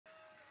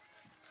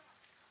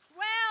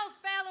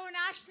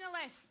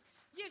nationalists,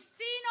 you've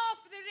seen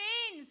off the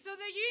rain, so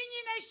the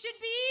unionists should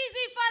be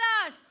easy for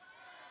us.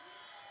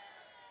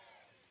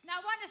 Now,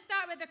 I want to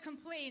start with a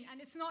complaint,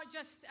 and it's not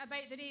just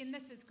about the rain.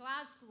 This is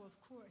Glasgow, of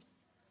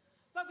course.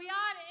 But we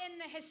are in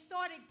the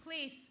historic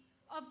place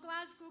of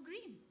Glasgow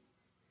Green.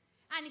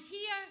 And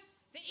here,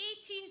 the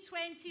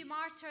 1820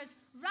 martyrs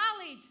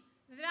rallied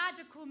the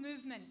radical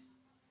movement.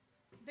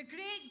 The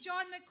great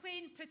John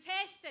Maclean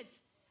protested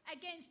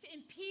against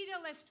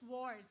imperialist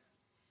wars.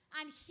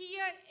 And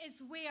here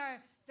is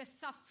where the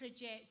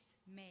suffragettes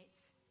met.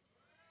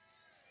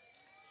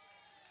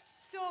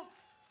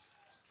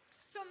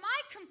 So my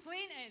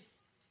complaint is,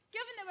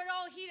 given that we're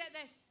all here at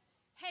this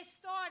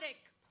historic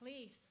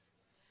place,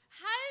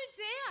 how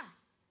dare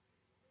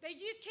the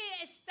UK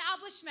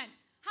establishment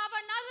have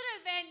another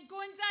event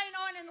going down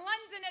on in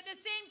London at the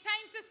same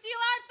time to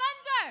steal our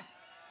thunder?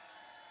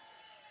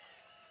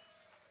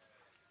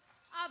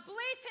 A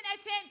blatant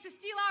attempt to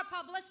steal our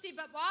publicity,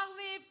 but while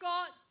they've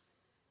got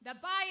the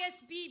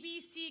biased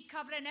BBC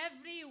covering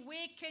every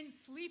waking,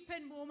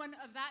 sleeping moment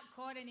of that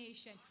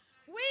coronation,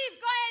 we've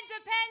got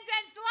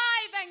Independence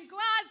Live in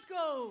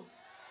Glasgow.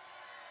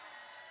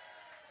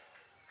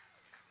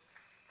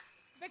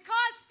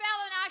 Because,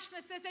 fellow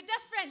nationalists, there's a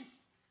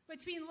difference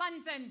between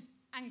London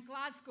and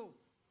Glasgow.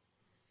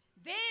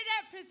 They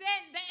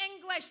represent the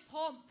English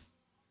pomp,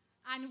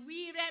 and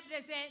we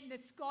represent the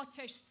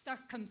Scottish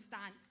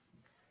circumstance.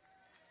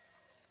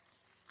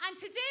 And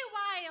today,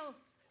 while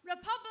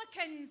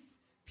Republicans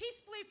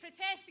peacefully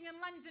protesting in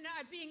London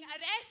are being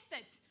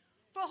arrested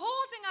for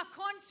holding a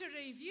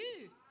contrary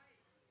view,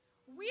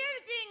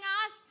 we're being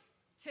asked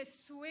to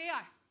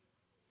swear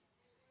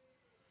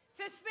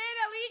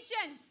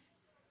allegiance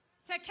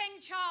to King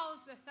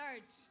Charles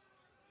III.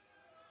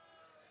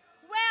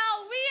 Well,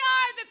 we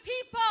are the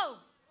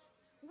people.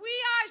 We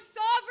are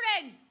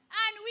sovereign,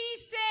 and we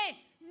say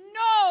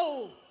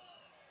no.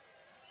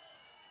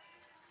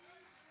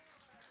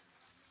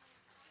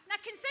 Now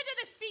consider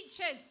the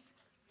speeches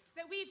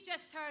that we've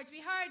just heard.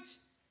 We heard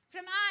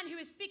from Anne, who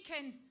was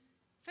speaking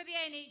for the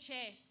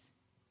NHS.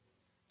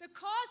 The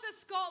cause of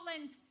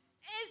Scotland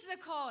is the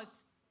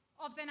cause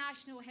of the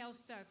National Health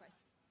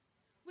Service.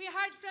 We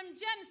heard from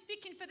Jim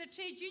speaking for the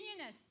trade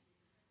unionists.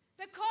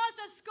 The cause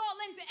of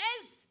Scotland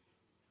is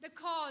the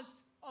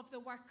cause of the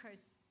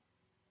workers.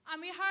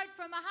 And we heard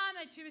from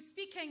Mohammed, who was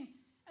speaking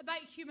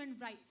about human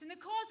rights. And the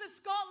cause of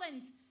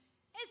Scotland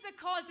is the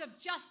cause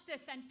of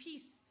justice and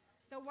peace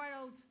the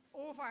world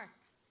over.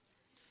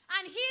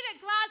 And here at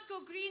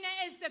Glasgow Green,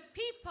 it is the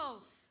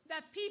people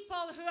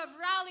who have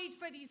rallied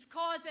for these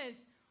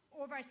causes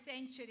over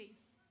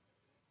centuries.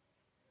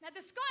 Now,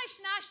 the Scottish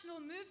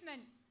national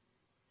movement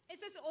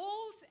is as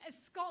old as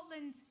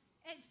Scotland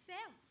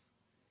itself.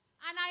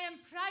 And I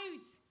am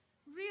proud,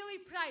 really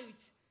proud,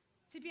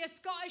 to be a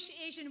Scottish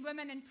Asian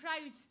woman and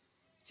proud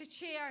to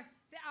chair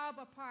the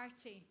Alba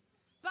party.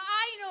 But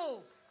I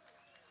know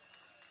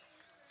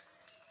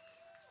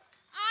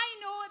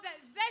that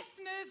this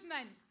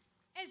movement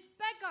is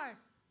bigger,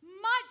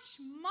 much,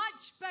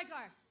 much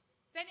bigger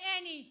than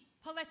any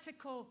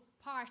political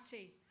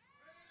party.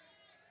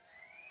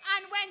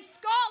 And when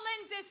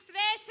Scotland is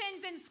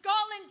threatened and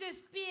Scotland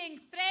is being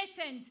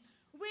threatened,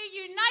 we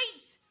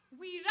unite,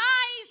 we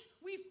rise,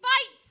 we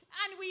fight,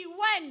 and we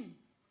win.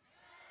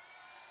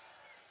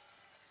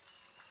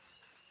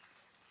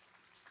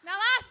 Now,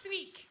 last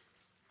week,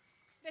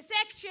 the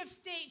Secretary of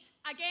State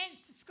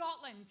against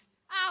Scotland,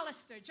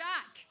 Alistair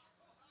Jack,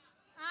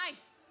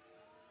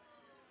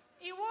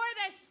 he wore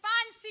this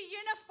fancy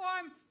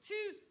uniform to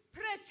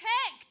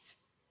protect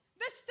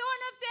the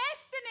Stone of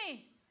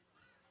Destiny,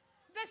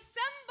 the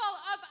symbol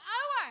of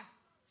our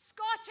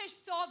Scottish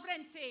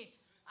sovereignty.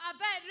 A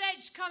bit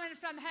rich coming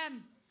from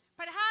him,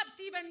 perhaps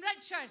even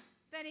richer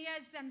than he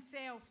is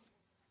himself.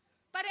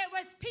 But it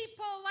was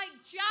people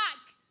like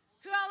Jack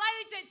who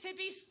allowed it to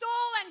be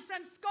stolen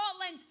from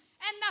Scotland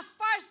in the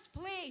first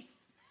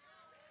place.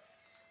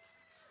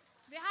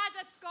 They had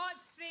a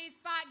Scots phrase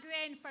back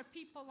then for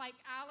people like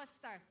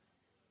Alistair: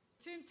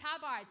 Toom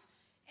Tabard,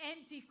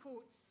 empty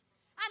coats.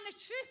 And the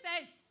truth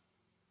is,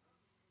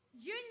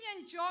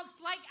 union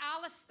jocks like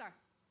Alistair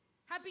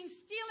have been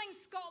stealing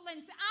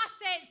Scotland's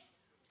assets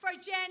for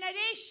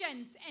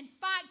generations, in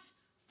fact,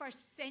 for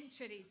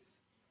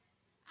centuries.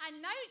 And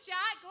now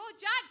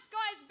Jack's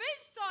got his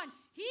boots on.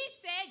 He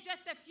said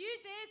just a few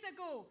days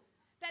ago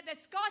that the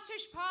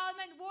Scottish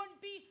Parliament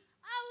won't be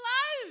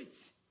allowed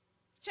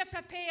to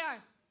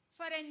prepare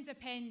for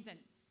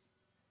independence.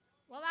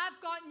 Well, I've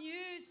got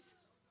news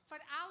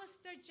for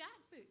Alistair Jack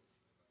boots.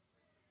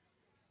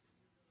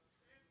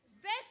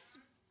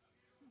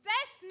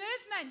 This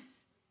movement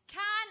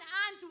can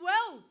and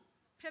will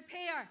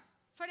prepare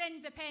for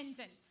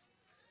independence.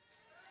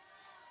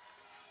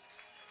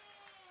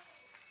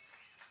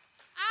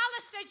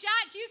 Alistair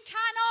Jack, you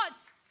cannot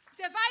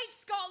divide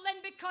Scotland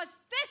because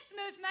this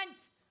movement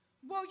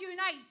will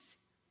unite.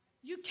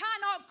 You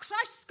cannot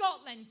crush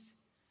Scotland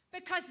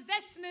because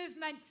this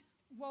movement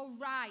will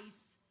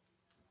rise.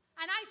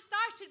 And I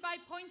started by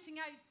pointing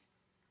out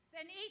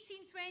that in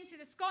 1820,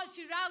 the Scots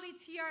who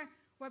rallied here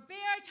were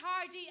Baird,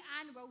 Hardy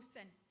and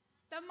Wilson,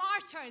 the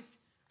martyrs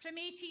from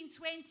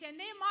 1820,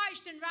 and they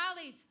marched and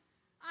rallied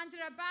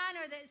under a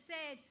banner that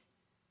said,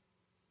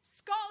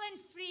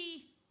 Scotland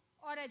free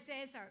or a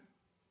desert.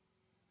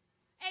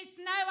 It's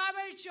now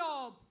our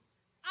job,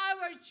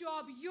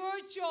 your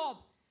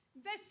job,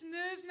 this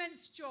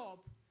movement's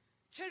job,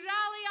 to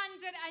rally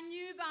under a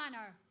new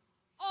banner,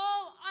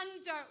 all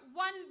under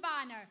one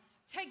banner,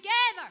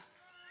 together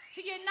to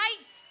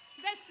unite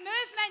this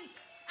movement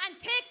and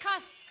take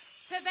us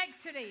to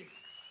victory.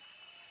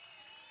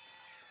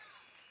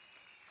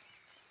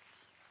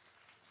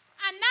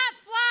 And that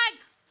flag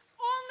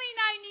only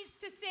now needs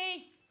to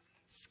say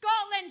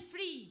Scotland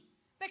free,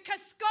 because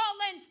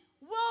Scotland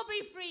will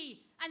be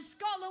free and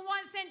Scotland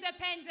wants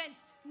independence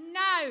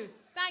now.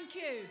 Thank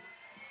you.